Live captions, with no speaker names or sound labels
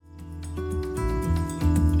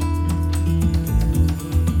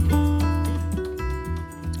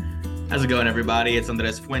How's it going, everybody? It's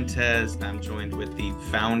Andres Fuentes. I'm joined with the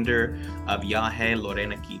founder of IAJE,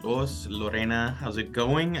 Lorena Quiros. Lorena, how's it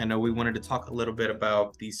going? I know we wanted to talk a little bit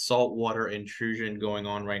about the saltwater intrusion going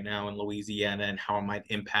on right now in Louisiana and how it might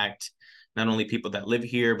impact not only people that live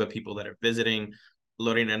here, but people that are visiting.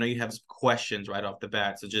 Lorena, I know you have some questions right off the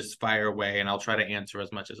bat, so just fire away and I'll try to answer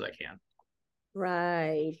as much as I can.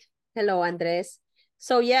 Right. Hello, Andres.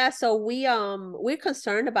 So we're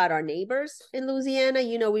concerned about our neighbors in Louisiana.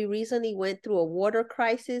 You know, we recently went through a water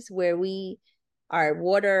crisis where our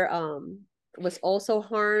water was also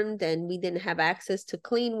harmed and we didn't have access to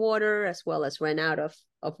clean water as well as ran out of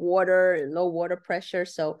water and low water pressure.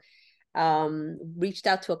 So reached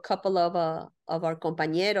out to a couple of our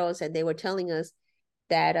compañeros and they were telling us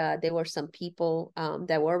that there were some people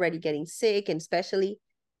that were already getting sick, and especially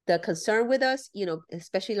the concern with us, you know,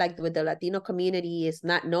 especially like with the Latino community, is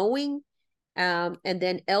not knowing, and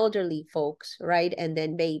then elderly folks, right, and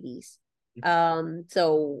then babies.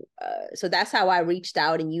 So that's how I reached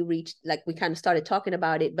out, and you reached, like, we kind of started talking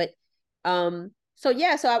about it, but I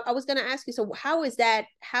was gonna ask you, so how is that?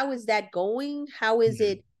 How is that going? How is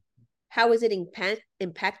it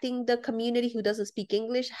impacting the community who doesn't speak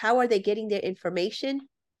English? How are they getting their information?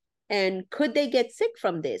 And could they get sick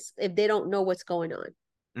from this if they don't know what's going on?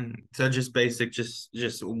 So just basic, just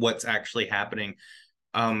what's actually happening.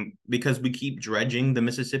 Because we keep dredging the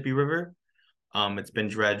Mississippi River. It's been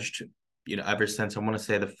dredged, ever since, I want to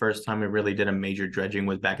say the first time we really did a major dredging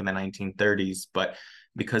was back in the 1930s. But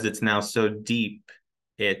because it's now so deep,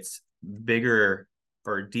 it's bigger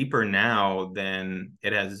or deeper now than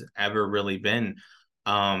it has ever really been.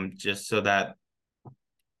 Just so that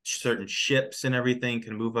certain ships and everything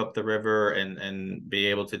can move up the river and be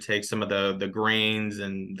able to take some of the grains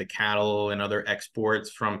and the cattle and other exports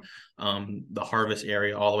from the harvest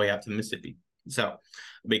area all the way out to the Mississippi. So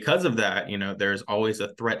because of that, there's always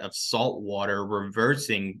a threat of salt water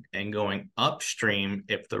reversing and going upstream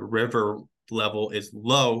if the river level is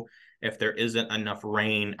low, if there isn't enough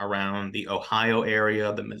rain around the Ohio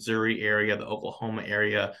area, the Missouri area, the Oklahoma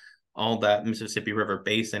area, all that Mississippi River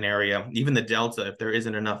Basin area, even the Delta, if there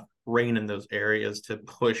isn't enough rain in those areas to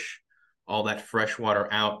push all that fresh water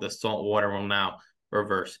out, the salt water will now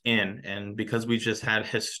reverse in. And because we just had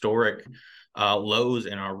historic lows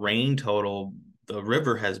in our rain total, the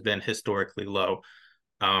river has been historically low.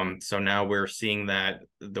 So now we're seeing that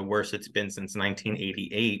the worst it's been since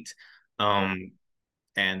 1988.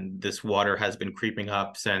 And this water has been creeping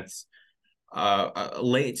up since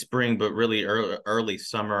late spring, but really early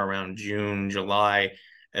summer, around June, July,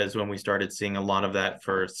 is when we started seeing a lot of that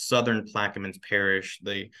for southern Plaquemines Parish,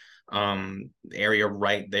 the area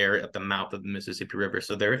right there at the mouth of the Mississippi River.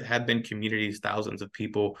 So there have been communities, thousands of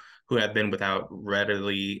people who have been without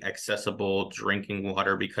readily accessible drinking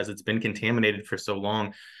water because it's been contaminated for so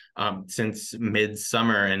long, since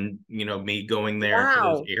midsummer. And, me going there to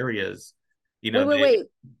those Wow. areas, Wait, wait, they wait.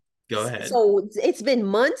 go ahead. So it's been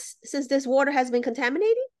months since this water has been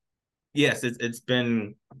contaminated? Yes, it's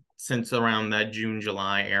been since around that June,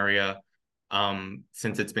 July area,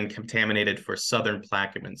 since it's been contaminated for southern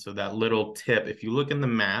Plaquemines. So that little tip, if you look in the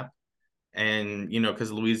map, and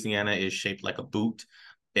because Louisiana is shaped like a boot,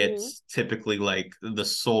 Mm-hmm. it's typically like the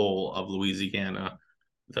sole of Louisiana,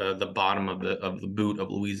 the bottom of the boot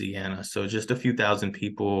of Louisiana. So just a few thousand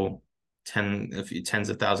people, tens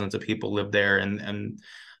of thousands of people live there, and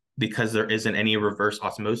because there isn't any reverse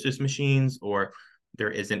osmosis machines, or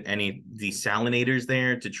there isn't any desalinators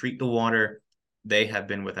there to treat the water, they have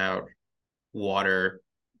been without water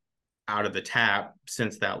out of the tap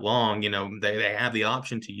since that long. They have the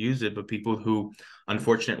option to use it, but people who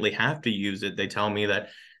unfortunately have to use it, they tell me that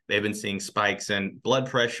they've been seeing spikes in blood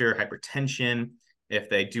pressure, hypertension. If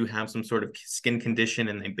they do have some sort of skin condition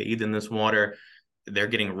and they bathe in this water, they're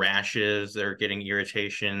getting rashes, they're getting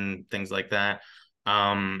irritation, things like that.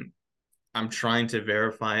 um I'm trying to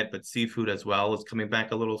verify it, but seafood as well is coming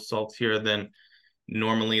back a little saltier than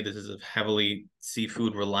normally. This is a heavily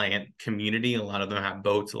seafood reliant community. A lot of them have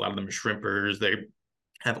boats, a lot of them are shrimpers. They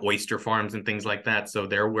have oyster farms and things like that. So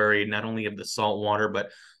they're worried not only of the salt water,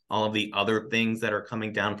 but all of the other things that are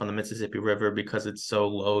coming down from the Mississippi River because it's so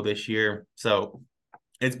low this year. So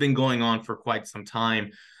it's been going on for quite some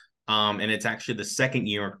time. And it's actually the second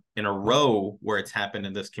year in a row where it's happened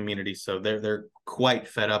in this community. So they're quite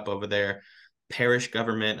fed up over there. Parish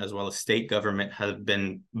government as well as state government have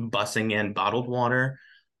been bussing in bottled water.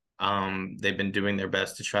 They've been doing their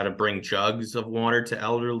best to try to bring jugs of water to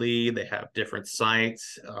elderly. They have different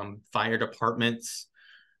sites. Fire departments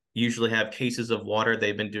usually have cases of water.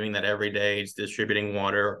 They've been doing that every day, distributing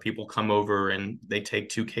water. People come over and they take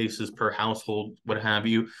 2 cases per household, what have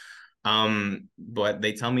you. But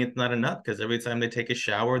they tell me it's not enough because every time they take a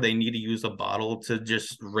shower, they need to use a bottle to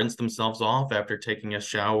just rinse themselves off after taking a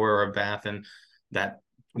shower or a bath in that,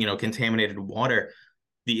 contaminated water.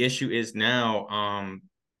 The issue is now,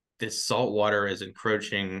 this salt water is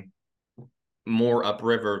encroaching more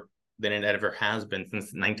upriver than it ever has been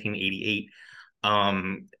since 1988,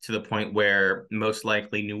 to the point where most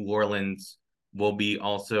likely New Orleans will be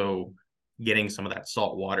also getting some of that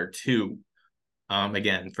salt water too.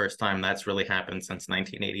 Again, first time that's really happened since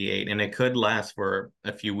 1988, and it could last for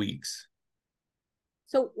a few weeks.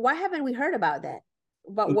 So why haven't we heard about that?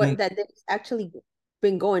 About what that that's actually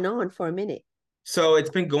been going on for a minute. So it's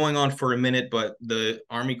been going on for a minute, but the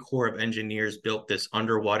Army Corps of Engineers built this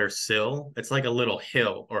underwater sill. It's like a little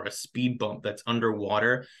hill or a speed bump that's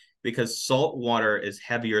underwater because salt water is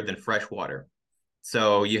heavier than fresh water.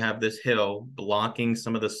 So you have this hill blocking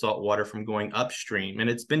some of the salt water from going upstream, and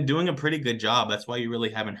it's been doing a pretty good job. That's why you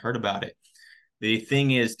really haven't heard about it. The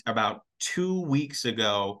thing is, about 2 weeks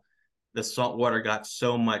ago, the salt water got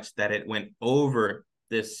so much that it went over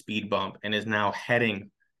this speed bump and is now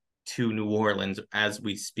heading to New Orleans as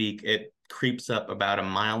we speak. It creeps up about a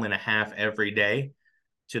mile and a half every day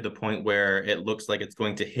to the point where it looks like it's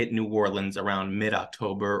going to hit New Orleans around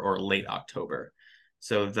mid-October or late October.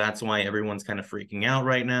 So that's why everyone's kind of freaking out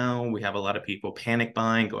right now. We have a lot of people panic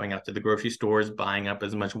buying, going out to the grocery stores, buying up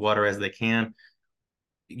as much water as they can.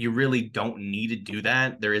 You really don't need to do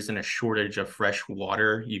that. There isn't a shortage of fresh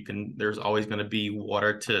water. There's always going to be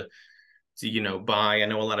water to buy. I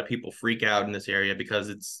know a lot of people freak out in this area because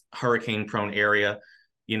it's hurricane prone area.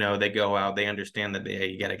 They go out, they understand that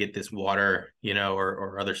you got to get this water,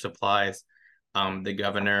 or other supplies. The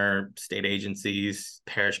governor, state agencies,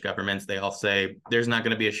 parish governments, they all say there's not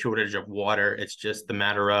going to be a shortage of water. It's just the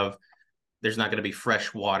matter of there's not going to be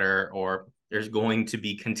fresh water, or there's going to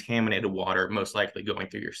be contaminated water, most likely going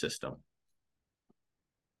through your system.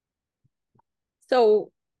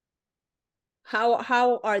 So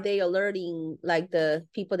how are they alerting like the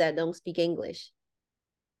people that don't speak English?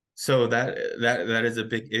 So that is a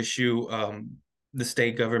big issue. The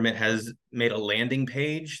state government has made a landing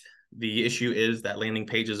page. The issue is that landing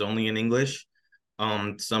page is only in English.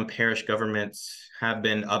 Some parish governments have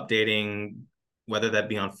been updating, whether that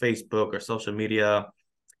be on Facebook or social media,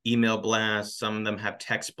 email blasts. Some of them have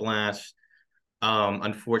text blasts.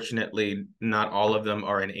 Unfortunately, not all of them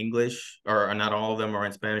are in English, or not all of them are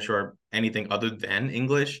in Spanish or anything other than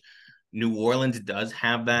English. New Orleans does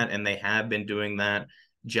have that, and they have been doing that.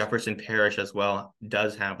 Jefferson Parish as well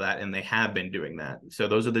does have that, and they have been doing that. So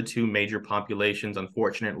those are the two major populations.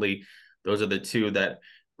 Unfortunately, those are the two that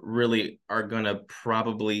really are going to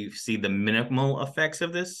probably see the minimal effects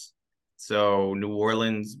of this. So New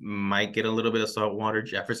Orleans might get a little bit of salt water.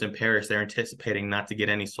 Jefferson Parish, they're anticipating not to get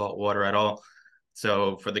any salt water at all.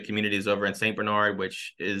 So for the communities over in St. Bernard,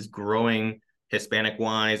 which is growing Hispanic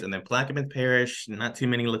wise, and then Plaquemine Parish, not too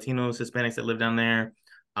many Latinos, Hispanics that live down there.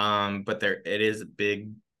 But it is a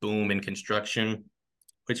big boom in construction,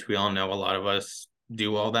 which we all know a lot of us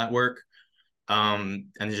do all that work.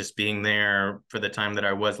 And just being there for the time that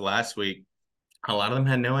I was last week, a lot of them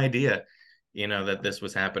had no idea, that this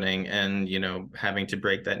was happening, and, having to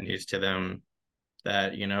break that news to them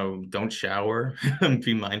that, don't shower and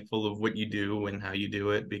be mindful of what you do and how you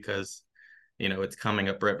do it because, it's coming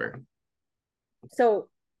upriver. So,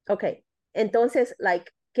 okay. Entonces,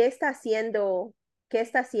 like, qué está haciendo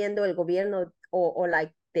el gobierno o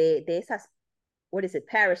like de esas, what is it,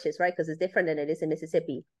 parishes, right? Because it's different than it is in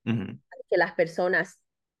Mississippi. Mm-hmm. Que las personas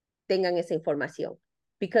tengan esa información.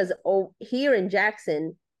 Because here in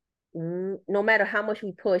Jackson, no matter how much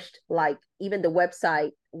we pushed, like even the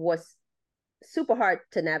website was super hard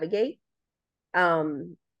to navigate.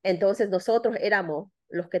 Entonces nosotros éramos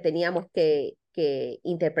los que teníamos que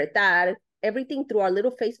interpretar everything through our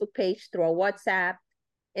little Facebook page, through our WhatsApp,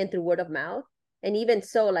 and through word of mouth. And even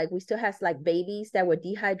so, like we still have like babies that were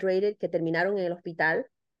dehydrated, que terminaron en el hospital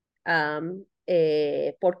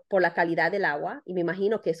por la calidad del agua. Y me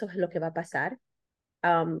imagino que eso es lo que va a pasar.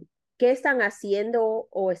 ¿Qué están haciendo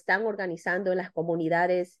o están organizando en las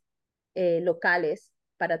comunidades locales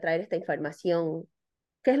para traer esta información?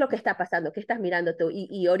 ¿Qué es lo que está pasando? ¿Qué estás mirando tú?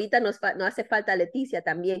 Y ahorita no hace falta Leticia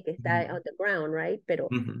también, que está Mm-hmm. on the ground, right? Pero,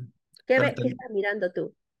 Mm-hmm. ¿qué estás mirando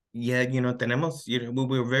tú? Yeah, tenemos,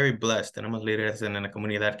 we're very blessed. Tenemos líderes en la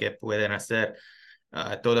comunidad que pueden hacer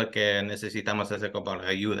todo lo que necesitamos hacer como la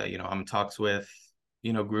ayuda. I'm in talks with,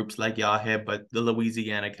 groups like IAJE, but the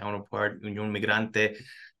Louisiana counterpart, Unión Migrante,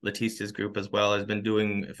 Leticia's group as well, has been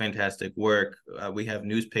doing fantastic work. We have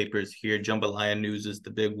newspapers here. Jambalaya News is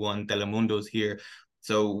the big one. Telemundo's here.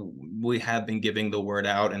 So we have been giving the word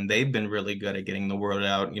out, and they've been really good at getting the word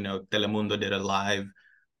out. You know, Telemundo did a live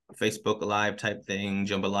Facebook Live type thing.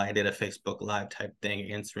 Jambalaya did a Facebook Live type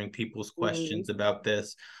thing, answering people's Mm, questions about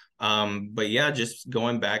this. But yeah, just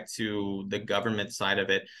going back to the government side of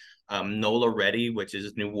it, NOLA Ready, which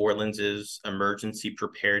is New Orleans's emergency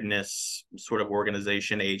preparedness sort of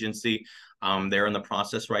organization agency, they're in the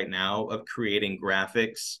process right now of creating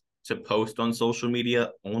graphics to post on social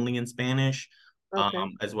media only in Spanish, okay.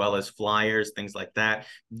 as well as flyers, things like that.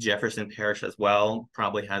 Jefferson Parish as well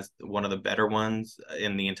probably has one of the better ones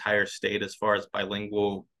in the entire state as far as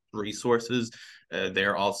bilingual resources.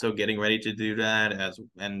 They're also getting ready to do that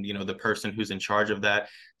and you know the person who's in charge of that,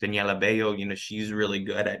 Daniela Bello, you know she's really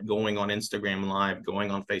good at going on Instagram Live,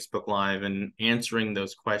 going on Facebook Live, and answering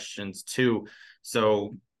those questions too.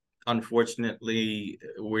 So unfortunately,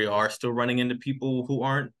 we are still running into people who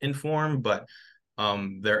aren't informed, but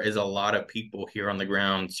there is a lot of people here on the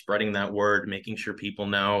ground spreading that word, making sure people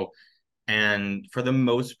know. And for the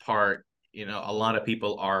most part, you know, a lot of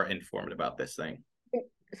people are informed about this thing.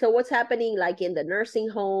 So what's happening like in the nursing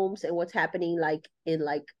homes and what's happening like in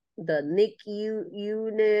like the NICU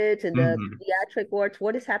units and the Mm-hmm. pediatric wards?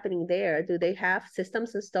 What is happening there? Do they have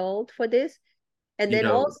systems installed for this? And You then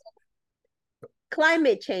know, also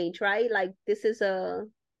climate change, right? Like this is no,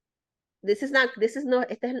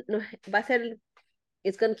 no va a ser,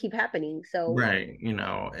 it's gonna keep happening. So right. You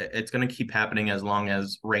know, it's going to keep happening as long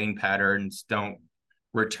as rain patterns don't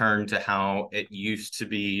return to how it used to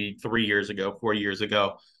be 3 years ago, 4 years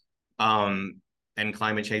ago. Um, and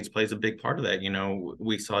climate change plays a big part of that. You know,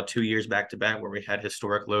 we saw 2 years back to back where we had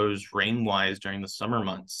historic lows rain wise during the summer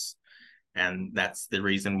months. And that's the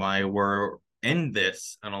reason why we're in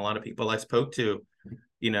this. And a lot of people I spoke to,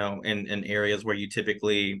 you know, in areas where you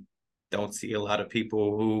typically don't see a lot of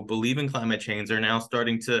people who believe in climate change are now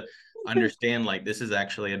starting to understand like this is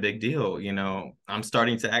actually a big deal. You know, I'm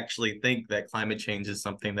starting to actually think that climate change is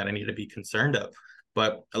something that I need to be concerned of.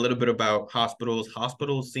 But a little bit about hospitals.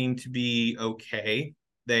 Hospitals seem to be okay.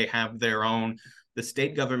 They have their own, the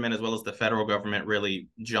state government as well as the federal government really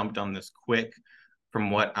jumped on this quick. From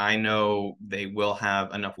what I know, they will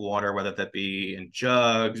have enough water, whether that be in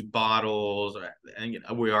jugs, bottles, and you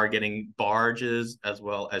know, we are getting barges as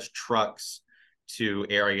well as trucks to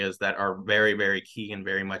areas that are very, very key and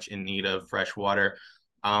very much in need of fresh water.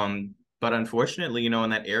 But unfortunately, you know,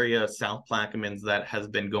 in that area, South Plaquemines, that has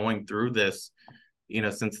been going through this, you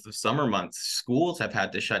know, since the summer months, schools have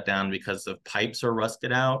had to shut down because of pipes are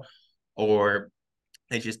rusted out or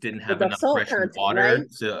they just didn't with have the enough salt fresh content, water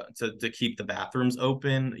right? to keep the bathrooms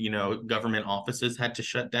open. You know, government offices had to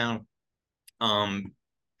shut down. Um,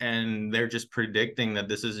 and they're just predicting that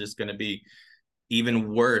this is just going to be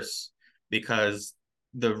even worse because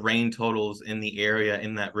the rain totals in the area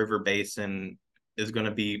in that river basin is going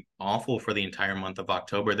to be awful for the entire month of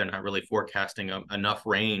October. They're not really forecasting enough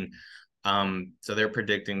rain. So they're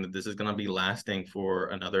predicting that this is going to be lasting for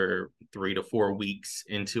another 3 to 4 weeks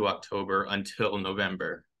into October until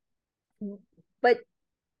November. But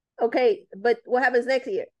okay, but what happens next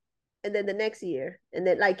year? And then the next year? And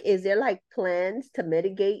then like is there like plans to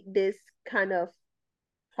mitigate this kind of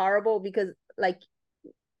horrible because like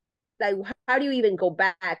how do you even go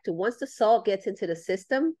back to once the salt gets into the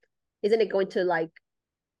system, isn't it going to like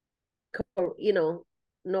you know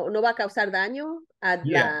no va a causar daño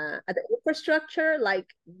Yeah, at the infrastructure, like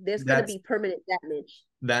there's going to that's be permanent damage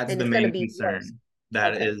that's and the it's going to main be worse. concern.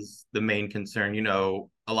 That Okay. is the main concern. You know,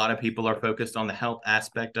 a lot of people are focused on the health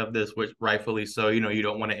aspect of this, which rightfully so. You know, you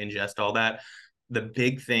don't want to ingest all that. The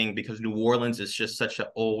big thing, because New Orleans is just such an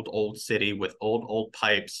old city with old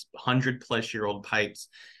pipes, 100+ year old pipes.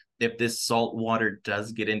 If this salt water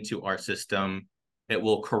does get into our system, it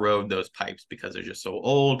will corrode those pipes because they're just so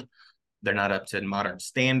old. They're not up to modern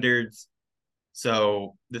standards.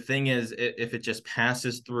 So the thing is, if it just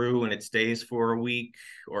passes through and it stays for a week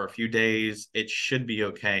or a few days, it should be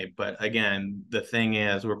okay. But again, the thing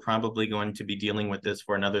is, we're probably going to be dealing with this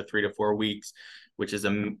for another 3 to 4 weeks, which is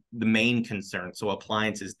the main concern. So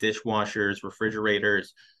appliances, dishwashers,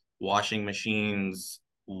 refrigerators, washing machines,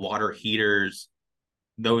 water heaters,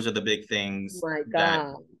 those are the big things My that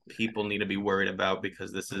god. people need to be worried about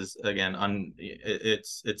because this is again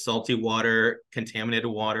it's salty water, contaminated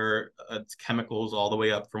water, it's chemicals all the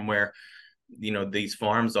way up from where you know these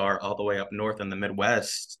farms are all the way up north in the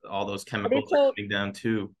Midwest. All those But chemicals it's are all coming down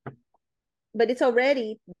too. but it's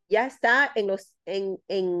already ya está en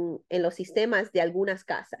los sistemas de algunas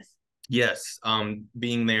casas. Yes,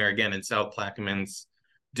 being there again in South Plaquemines,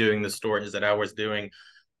 doing the storages that I was doing,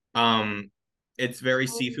 um, it's very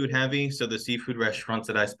seafood heavy. So the seafood restaurants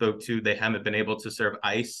that I spoke to, they haven't been able to serve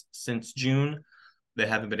ice since June. They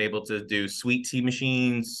haven't been able to do sweet tea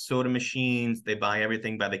machines, soda machines. They buy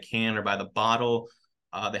everything by the can or by the bottle.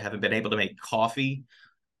 They haven't been able to make coffee.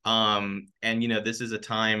 And this is a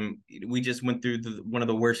time we just went through one of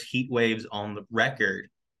the worst heat waves on the record,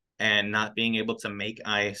 and not being able to make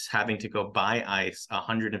ice, having to go buy ice,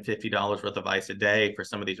 $150 worth of ice a day for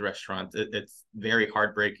some of these restaurants. It's very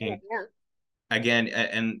heartbreaking. Yeah. Again,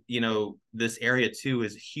 and this area too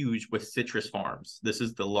is huge with citrus farms. This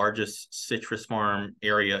is the largest citrus farm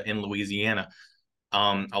area in Louisiana.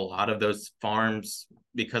 A lot of those farms,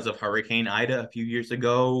 because of Hurricane Ida a few years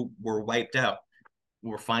ago, were wiped out.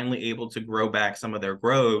 We're finally able to grow back some of their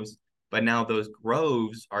groves, but now those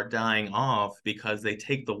groves are dying off because they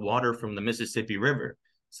take the water from the Mississippi River.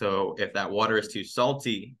 So if that water is too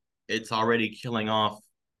salty, it's already killing off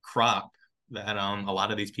crop that a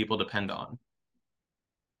lot of these people depend on.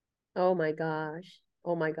 Oh my gosh.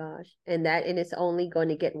 Oh my gosh. And it's only going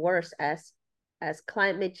to get worse as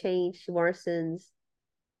climate change worsens,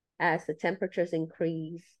 as the temperatures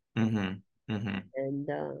increase. Mm-hmm. Mm-hmm. And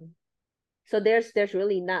so there's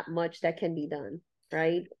really not much that can be done,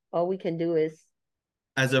 right? All we can do is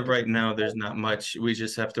As of right now, there's not much. We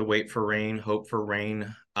just have to wait for rain, hope for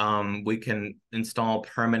rain. We can install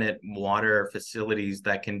permanent water facilities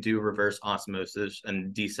that can do reverse osmosis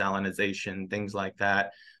and desalinization, things like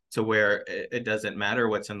that, to where it doesn't matter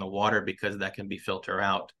what's in the water because that can be filtered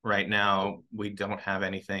out. Right now, we don't have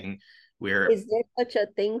anything. We're is there such a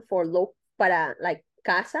thing for para like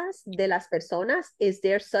casas de las personas? Is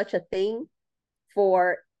there such a thing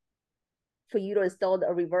for you to install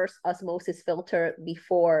a reverse osmosis filter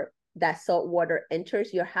before that salt water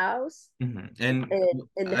enters your house? and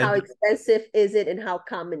And how expensive is it, and how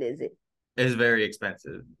common is it? is very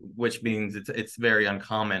expensive, which means it's very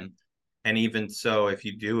uncommon. And even so, if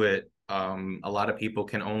you do it, a lot of people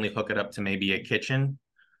can only hook it up to maybe a kitchen.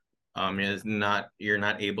 Is not You're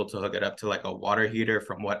not able to hook it up to like a water heater,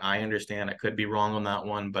 from what I understand. I could be wrong on that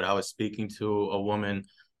one, but I was speaking to a woman,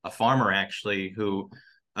 a farmer actually, who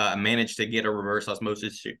managed to get a reverse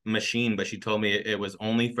osmosis machine, but she told me it was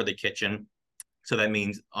only for the kitchen. So that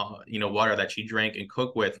means, water that she drank and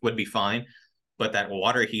cooked with would be fine, but that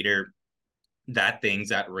water heater, that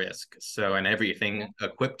thing's at risk. So, and everything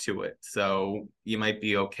equipped to it. So you might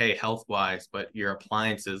be okay health wise, but your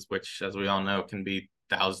appliances, which as we all know can be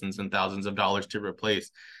thousands and thousands of dollars to replace,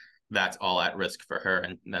 that's all at risk for her.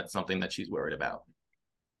 And that's something that she's worried about.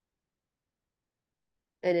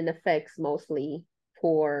 And it affects mostly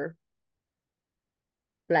poor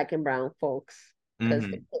Black and brown folks because they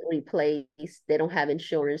Mm-hmm. can't replace, they don't have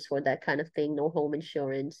insurance for that kind of thing, no home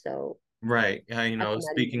insurance. So Right. I cannot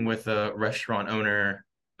Speaking even. with a restaurant owner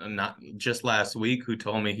not just last week, who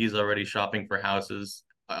told me he's already shopping for houses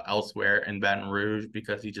elsewhere in Baton Rouge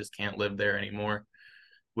because he just can't live there anymore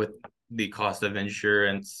with the cost of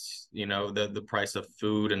insurance, the price of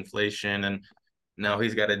food, inflation, and now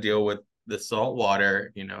he's got to deal with the salt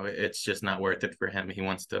water. It's just not worth it for him. He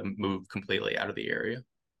wants to move completely out of the area.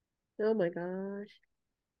 Oh my gosh.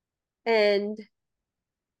 And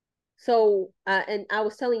so and I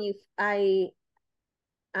was telling you,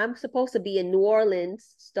 I'm supposed to be in New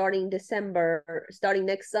Orleans starting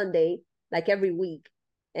next Sunday, like every week.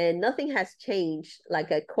 And nothing has changed, like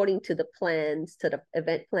according to the plans, to the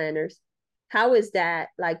event planners. How is that?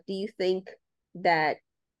 Like, do you think that,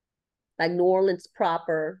 like, New Orleans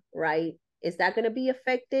proper, right? Is that going to be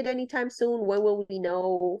affected anytime soon? When will we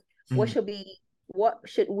know? Mm. What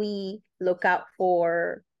should we look out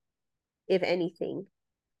for, if anything?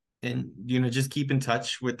 And just keep in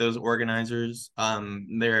touch with those organizers.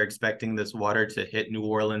 They're expecting this water to hit New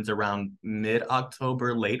Orleans around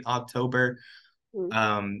mid-October, late October.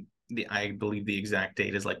 Mm. I believe the exact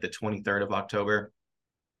date is like the 23rd of October.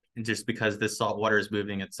 And just because this salt water is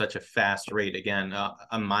moving at such a fast rate, again,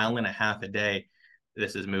 a mile and a half a day,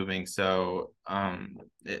 this is moving. So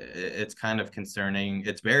it's kind of concerning.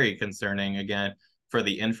 It's very concerning, again, for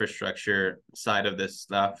the infrastructure side of this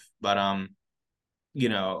stuff. But I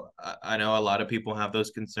know a lot of people have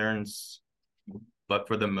those concerns, but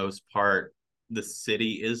for the most part, the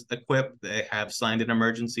city is equipped. They have signed an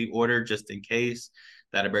emergency order just in case.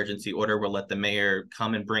 That emergency order will let the mayor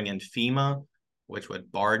come and bring in FEMA, which would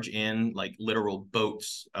barge in like literal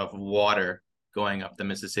boats of water going up the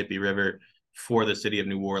Mississippi River for the city of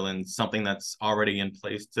New Orleans, something that's already in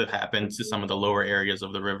place to happen to some of the lower areas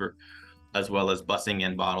of the river, as well as busing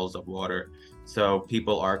in bottles of water. So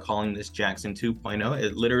people are calling this Jackson 2.0.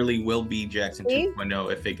 It literally will be Jackson See?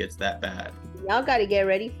 2.0 if it gets that bad. Y'all got to get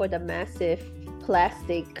ready for the massive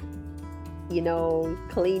plastic,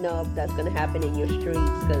 cleanup that's going to happen in your streets,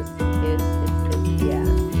 because yeah.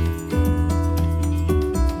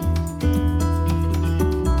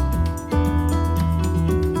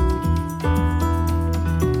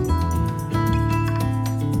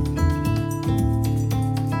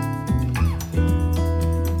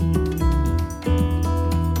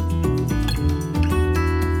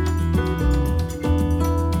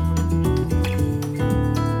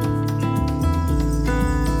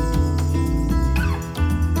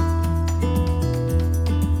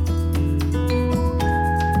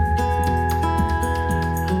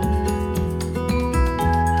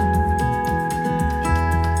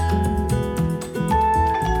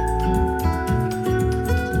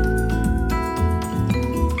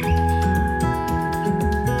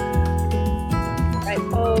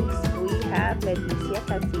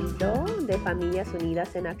 Familias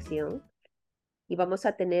Unidas en Acción. Y vamos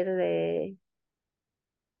a tener,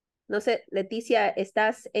 no sé, Leticia,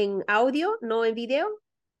 ¿estás en audio, no en video?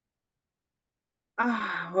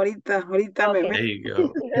 Ahorita Ok. There you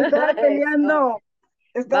go. estaba Eso. peleando,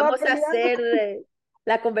 estaba Vamos a peleando. hacer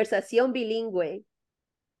la conversación bilingüe.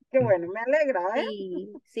 Qué bueno, me alegra, ¿eh?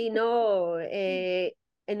 Sí, sí, no,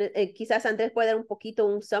 quizás Andrés puede dar un poquito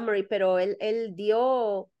un summary, pero él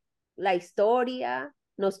dio la historia,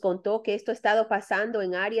 nos contó que esto ha estado pasando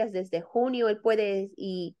en áreas desde junio, él puede,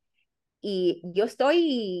 y yo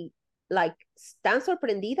estoy, like, tan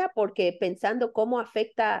sorprendida porque pensando cómo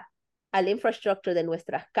afecta al infrastructure de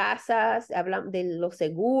nuestras casas, hablan de los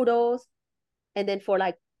seguros, and then for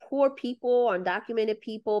like poor people, undocumented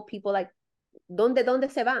people, people like dónde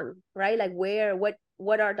se van, right? Like where,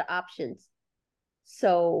 what are the options?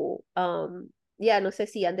 So, yeah, no sé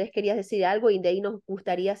si Andrés querías decir algo y de ahí nos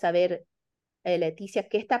gustaría saber, Leticia,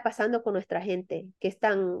 qué está pasando con nuestra gente,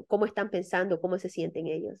 cómo están pensando, cómo se sienten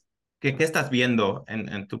ellos. ¿Qué estás viendo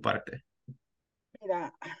en tu parte?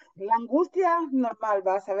 Mira, la angustia normal,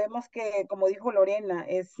 va. Sabemos que, como dijo Lorena,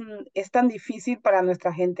 es tan difícil para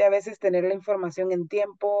nuestra gente a veces tener la información en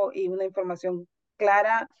tiempo y una información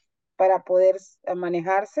clara para poder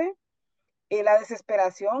manejarse. La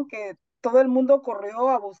desesperación que todo el mundo corrió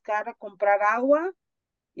a buscar, a comprar agua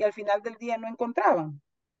y al final del día no encontraban.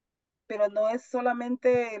 Pero no es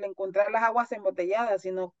solamente el encontrar las aguas embotelladas,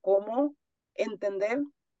 sino cómo entender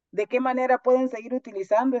de qué manera pueden seguir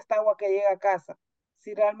utilizando esta agua que llega a casa.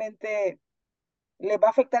 Si realmente les va a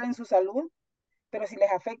afectar en su salud, pero si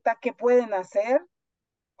les afecta, ¿qué pueden hacer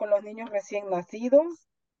con los niños recién nacidos?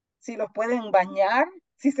 Si los pueden bañar,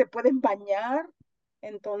 si se pueden bañar.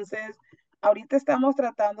 Entonces, ahorita estamos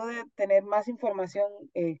tratando de tener más información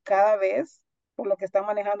cada vez, por lo que están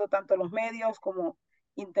manejando tanto los medios como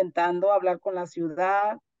intentando hablar con la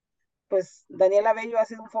ciudad. Pues Daniela Bello ha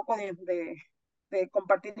sido un foco de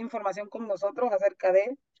compartir información con nosotros acerca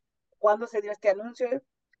de cuándo se dio este anuncio,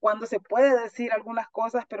 cuándo se puede decir algunas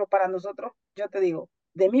cosas, pero para nosotros, yo te digo,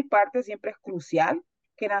 de mi parte siempre es crucial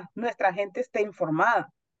que nuestra gente esté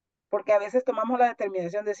informada, porque a veces tomamos la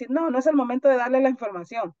determinación de decir, no, no es el momento de darle la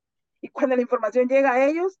información. Y cuando la información llega a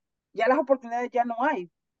ellos, ya las oportunidades ya no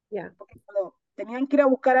hay, Yeah, porque cuando tenían que ir a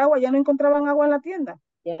buscar agua, ya no encontraban agua en la tienda,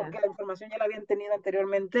 yeah. porque la información ya la habían tenido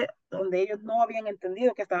anteriormente, donde ellos no habían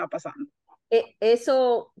entendido qué estaba pasando.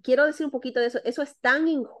 Eso, quiero decir un poquito de eso, eso es tan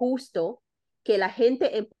injusto que la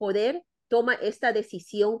gente en poder toma esta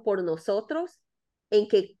decisión por nosotros, en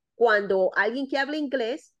que cuando alguien que habla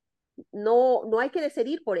inglés, no hay que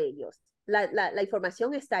decidir por ellos. La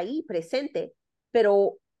información está ahí presente,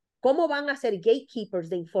 pero ¿cómo van a ser gatekeepers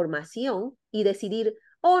de información y decidir,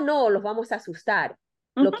 oh no, los vamos a asustar?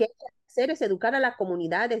 Uh Lo -huh. que hay que hacer es educar a la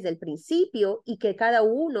comunidad desde el principio y que cada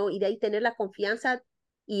uno, y de ahí tener la confianza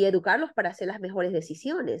y educarlos para hacer las mejores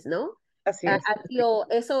decisiones, ¿no? Así es.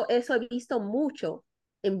 Eso he visto mucho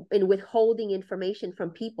in withholding information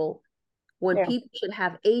from people when Yeah. people should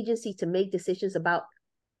have agency to make decisions about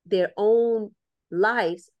their own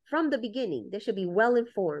lives from the beginning. They should be well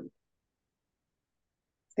informed.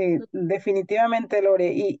 Sí, definitivamente,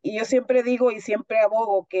 Lore. Y yo siempre digo y siempre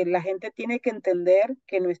abogo que la gente tiene que entender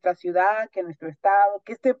que nuestra ciudad, que nuestro estado,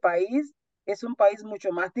 que este país es un país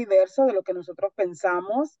mucho más diverso de lo que nosotros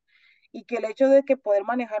pensamos y que el hecho de que poder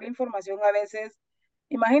manejar la información a veces,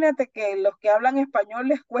 imagínate que los que hablan español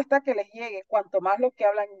les cuesta que les llegue, cuanto más los que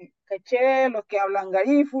hablan quechua, los que hablan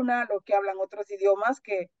garífuna, los que hablan otros idiomas,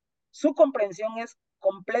 que su comprensión es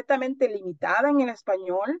completamente limitada en el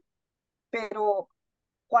español, pero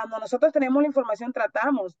cuando nosotros tenemos la información,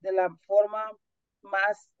 tratamos de la forma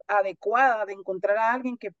más adecuada de encontrar a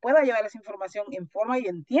alguien que pueda llevar esa información en forma y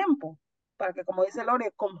en tiempo, para que, como dice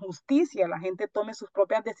Lore, con justicia la gente tome sus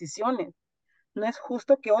propias decisiones. No es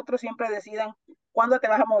justo que otros siempre decidan cuándo te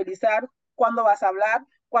vas a movilizar, cuándo vas a hablar,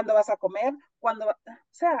 cuándo vas a comer, o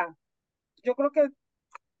sea, yo creo que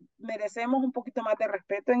merecemos un poquito más de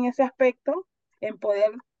respeto en ese aspecto, en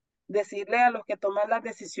poder decirle a los que toman las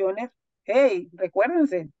decisiones, hey,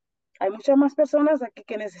 recuérdense, hay muchas más personas aquí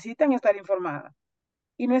que necesitan estar informadas.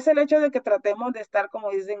 Y no es el hecho de que tratemos de estar,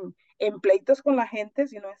 como dicen, en pleitos con la gente,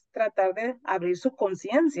 sino es tratar de abrir su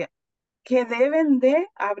conciencia, que deben de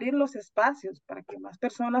abrir los espacios para que más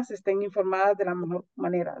personas estén informadas de la mejor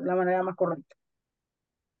manera, de la manera más correcta.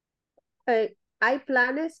 Hay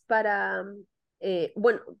planes para,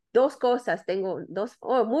 bueno, dos cosas, tengo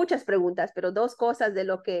muchas preguntas, pero dos cosas de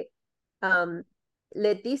lo que um,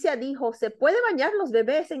 Leticia dijo, ¿se puede bañar los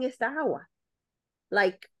bebés en esta agua?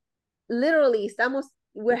 Like, literally,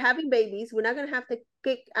 we're having babies, we're not going to have to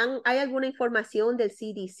 ¿Hay alguna información del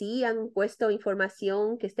CDC? ¿Han puesto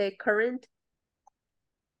información que esté current?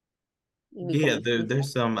 Y mi Yeah, conocimiento.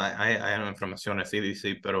 there's some, hay información de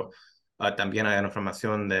CDC, pero también hay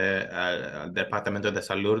información de, del Departamento de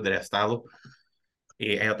Salud del Estado.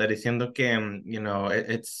 Y ella está diciendo que,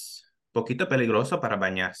 it's poquito peligroso para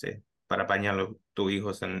bañarse, para bañar a tus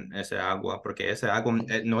hijos en ese agua, porque ese agua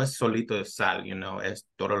no es solito de sal, es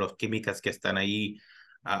todos los químicos que están ahí,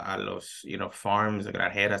 a los, farms,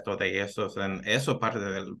 granjeras, todo eso, eso parte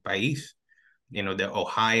del país, de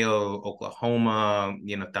Ohio, Oklahoma,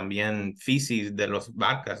 también feces de los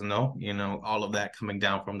vacas, ¿no? All of that coming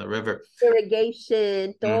down from the river.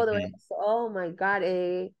 Irrigation, todo Mhm. eso. Oh my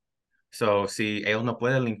God. So, si ellos no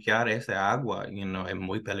pueden limpiar ese agua, es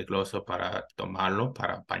muy peligroso para tomarlo,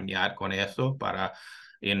 para bañar con eso, para,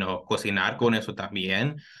 cocinar con eso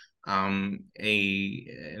también. And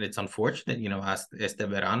it's unfortunate, este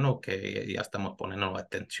verano que ya estamos poniendo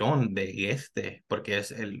atención de porque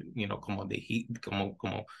es como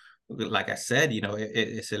like I said,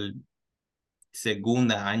 es el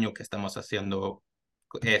segundo año que estamos haciendo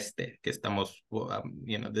que estamos,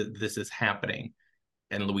 this is happening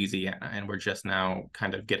in Louisiana, and we're just now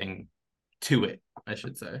kind of getting to it, I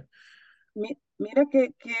should say. Mira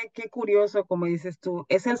qué curioso, como dices tú,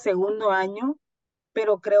 es el segundo año,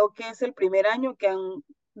 pero creo que es el primer año que han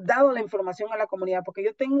dado la información a la comunidad, porque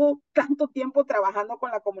yo tengo tanto tiempo trabajando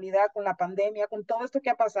con la comunidad, con la pandemia, con todo esto que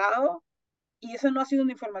ha pasado, y eso no ha sido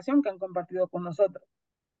una información que han compartido con nosotros.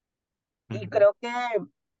 Y Mm-hmm. creo que,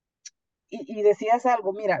 y decías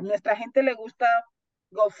algo, mira, nuestra gente le gusta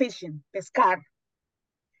go fishing, pescar.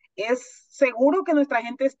 ¿Es seguro que nuestra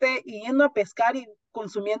gente esté yendo a pescar y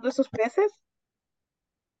consumiendo esos peces?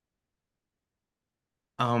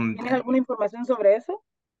 Um, ¿Tienes alguna información sobre eso?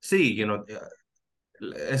 sí,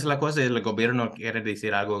 es la cosa, el gobierno quiere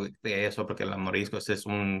decir algo de eso porque los mariscos es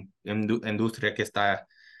una industria que está,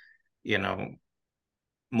 you know,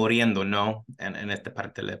 muriendo, ¿no? En esta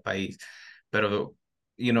parte del país. Pero,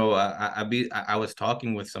 I was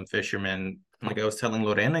talking with some fishermen, like I was telling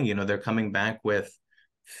Lorena, they're coming back with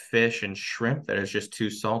fish and shrimp that is just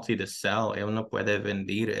too salty to sell. Él no puede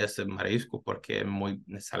vender ese marisco porque es muy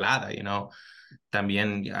salada,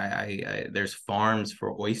 También there's farms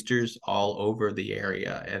for oysters all over the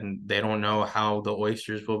area, and they don't know how the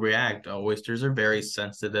oysters will react. Oysters are very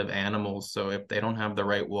sensitive animals, so if they don't have the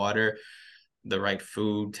right water, the right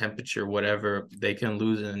food, temperature, whatever, they can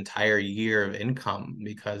lose an entire year of income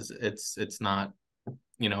because it's not,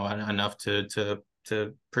 enough to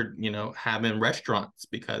have in restaurants,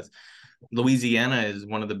 because Louisiana is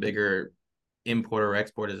one of the bigger importer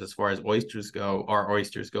exporters as far as oysters go. Our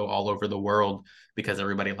oysters go all over the world because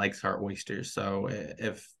everybody likes our oysters. So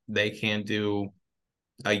if they can't do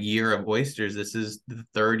a year of oysters, this is the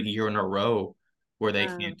third year in a row where they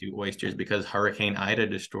Wow. can't do oysters because Hurricane Ida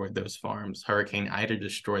destroyed those farms. Hurricane Ida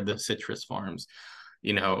destroyed the citrus farms.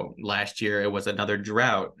 Last year it was another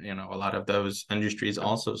drought. A lot of those industries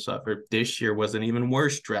also suffered. This year was an even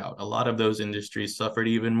worse drought. A lot of those industries suffered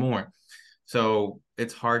even more. So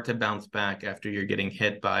it's hard to bounce back after you're getting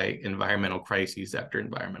hit by environmental crises after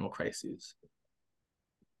environmental crises.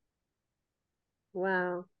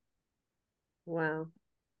 Wow. Wow.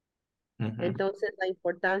 Mm-hmm. Entonces, la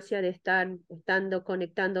importancia de estando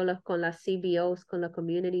conectándolos con las CBOs, con la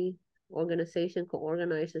community organization, con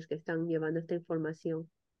organizers que están llevando esta información.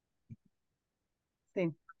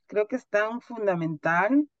 Sí, creo que es tan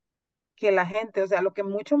fundamental que la gente, o sea, lo que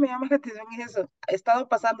mucho me llama la atención es eso, ha estado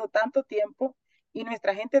pasando tanto tiempo y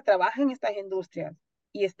nuestra gente trabaja en estas industrias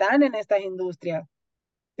y están en estas industrias,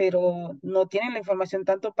 pero no tienen la información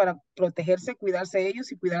tanto para protegerse, cuidarse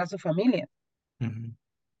ellos y cuidar a su familia. Mm-hmm.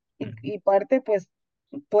 Y parte, pues,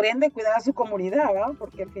 por ende, cuidar a su comunidad, ¿verdad?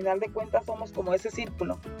 Porque al final de cuentas somos como ese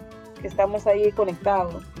círculo, que estamos ahí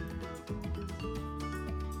conectados.